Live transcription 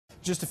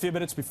Just a few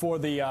minutes before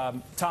the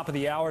top of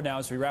the hour now,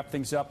 as we wrap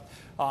things up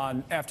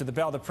on After the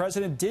Bell, the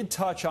president did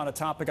touch on a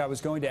topic I was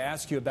going to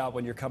ask you about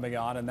when you're coming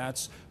on, and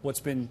that's what's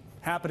been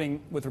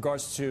happening with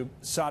regards to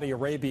Saudi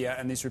Arabia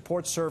and these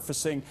reports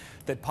surfacing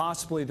that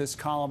possibly this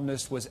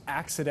columnist was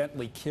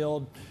accidentally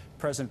killed. The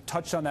president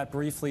touched on that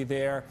briefly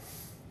there.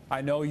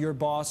 I know your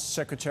boss,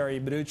 Secretary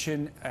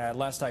Mnuchin,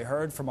 last I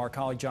heard from our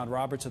colleague John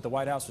Roberts at the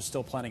White House, was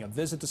still planning a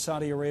visit to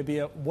Saudi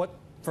Arabia. What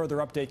further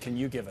update can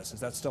you give us? Is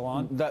that still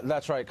on?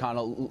 That's right,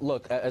 Connell.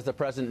 Look, as the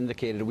president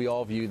indicated, we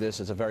all view this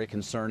as a very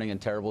concerning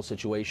and terrible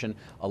situation.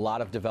 A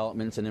lot of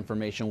developments and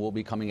information will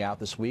be coming out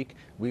this week.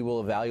 We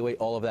will evaluate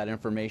all of that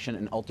information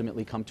and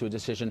ultimately come to a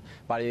decision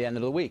by the end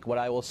of the week. What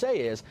I will say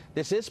is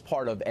this is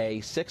part of a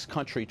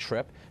 6-country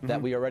trip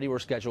that we already were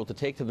scheduled to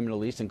take to the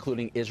Middle East,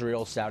 including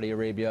Israel, Saudi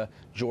Arabia,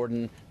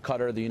 Jordan,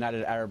 Qatar, the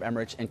United Arab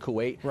Emirates, and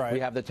Kuwait. Right. We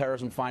have the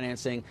Terrorism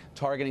Financing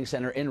Targeting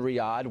Center in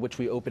Riyadh, which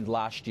we opened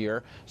last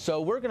year. So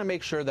we're going to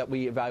make sure that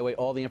we evaluate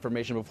all the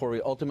information before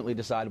we ultimately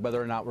decide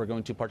whether or not we're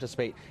going to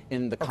participate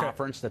in the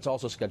conference that's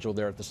also scheduled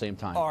there at the same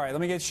time. All right, let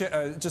me get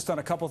you, just on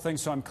a couple of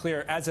things so I'm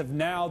clear. As of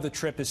now, the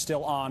trip is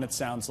still on, it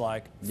sounds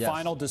like. Yes.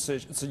 Final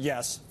decision. So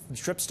yes, the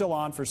trip's still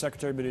on for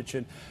Secretary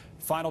Mnuchin.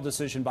 Final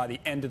decision by the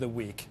end of the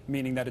week,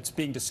 meaning that it's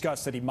being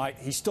discussed that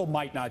he still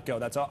might not go.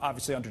 That's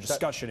obviously under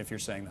discussion if you're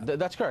saying that.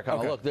 That's correct,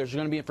 Connell. Okay. Look, there's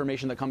going to be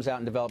information that comes out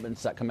and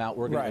developments that come out.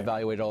 We're going to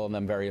evaluate all of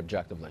them very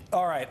objectively.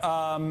 All right.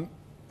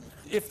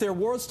 If there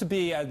was to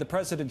be, the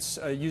president's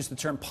used the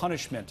term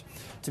punishment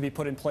to be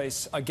put in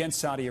place against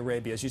Saudi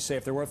Arabia, as you say,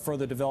 if there were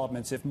further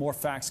developments, if more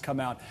facts come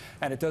out,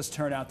 and it does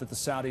turn out that the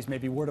Saudis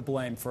maybe were to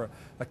blame for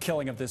a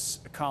killing of this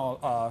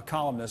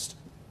columnist,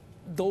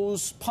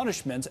 those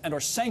punishments and or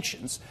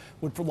sanctions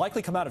would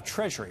likely come out of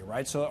Treasury,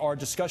 right? So are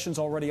discussions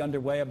already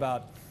underway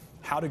about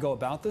how to go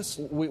about this?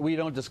 We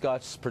don't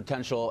discuss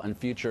potential and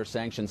future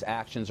sanctions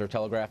actions or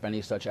telegraph any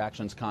such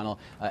actions, Connell.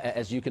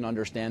 As you can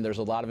understand, there's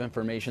a lot of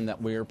information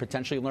that we're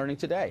potentially learning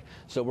today.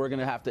 So we're going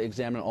to have to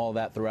examine all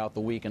that throughout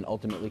the week and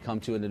ultimately come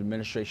to an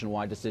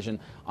administration-wide decision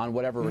on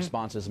whatever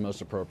response is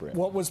most appropriate.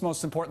 What was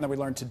most important that we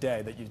learned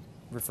today that you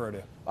refer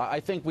to? I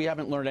think we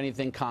haven't learned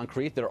anything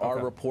concrete. There are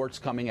reports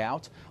coming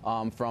out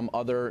from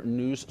other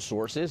news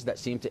sources that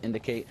seem to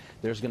indicate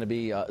there's going to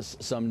be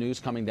some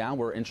news coming down.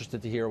 We're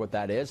interested to hear what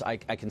that is. I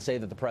can say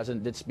that the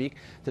president did speak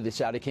to the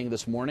Saudi king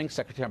this morning.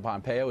 Secretary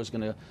Pompeo is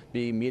going to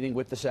be meeting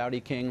with the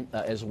Saudi king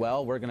as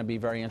well. We're going to be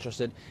very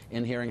interested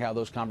in hearing how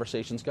those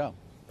conversations go.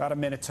 About a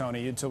minute,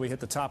 Tony, until we hit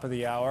the top of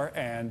the hour,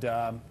 and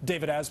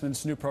David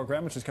Asman's new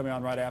program, which is coming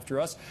on right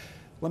after us.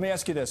 Let me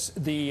ask you this.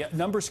 The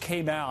numbers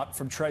came out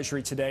from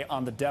Treasury today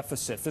on the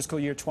deficit.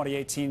 Fiscal year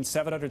 2018,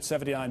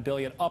 $779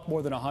 billion, up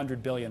more than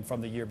 $100 billion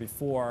from the year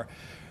before.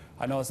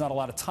 I know there's not a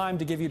lot of time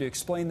to give you to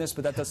explain this,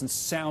 but that doesn't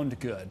sound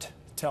good.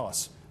 Tell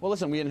us. Well,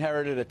 listen, we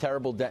inherited a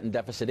terrible debt and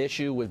deficit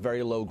issue with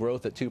very low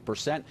growth at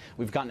 2%.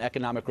 We've gotten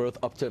economic growth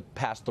up to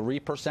past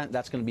 3%.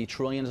 That's going to be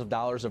trillions of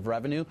dollars of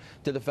revenue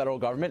to the federal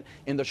government.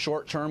 In the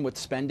short term with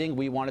spending,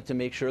 we wanted to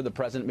make sure the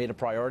president made a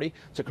priority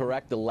to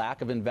correct the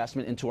lack of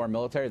investment into our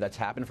military. That's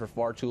happened for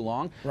far too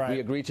long. Right. We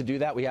agreed to do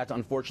that. We had to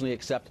unfortunately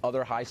accept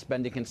other high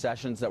spending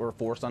concessions that were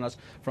forced on us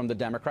from the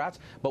Democrats.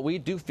 But we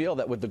do feel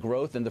that with the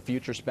growth and the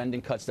future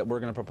spending cuts that we're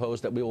going to propose,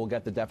 that we will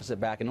get the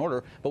deficit back in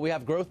order. But we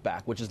have growth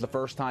back, which is the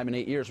first time in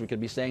 8 years we could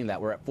be saying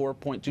that. We're at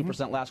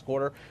 4.2% last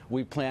quarter.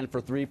 We plan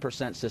for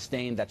 3%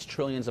 sustained. That's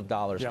trillions of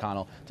dollars,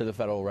 Connell, to the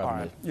federal revenue. All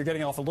right. You're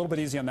getting off a little bit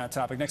easy on that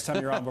topic. Next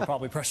time you're on, we'll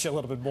probably press you a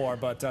little bit more.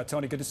 But,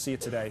 Tony, good to see you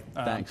today.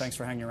 Thanks. Thanks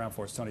for hanging around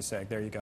for us. Tony Sayegh, there you go.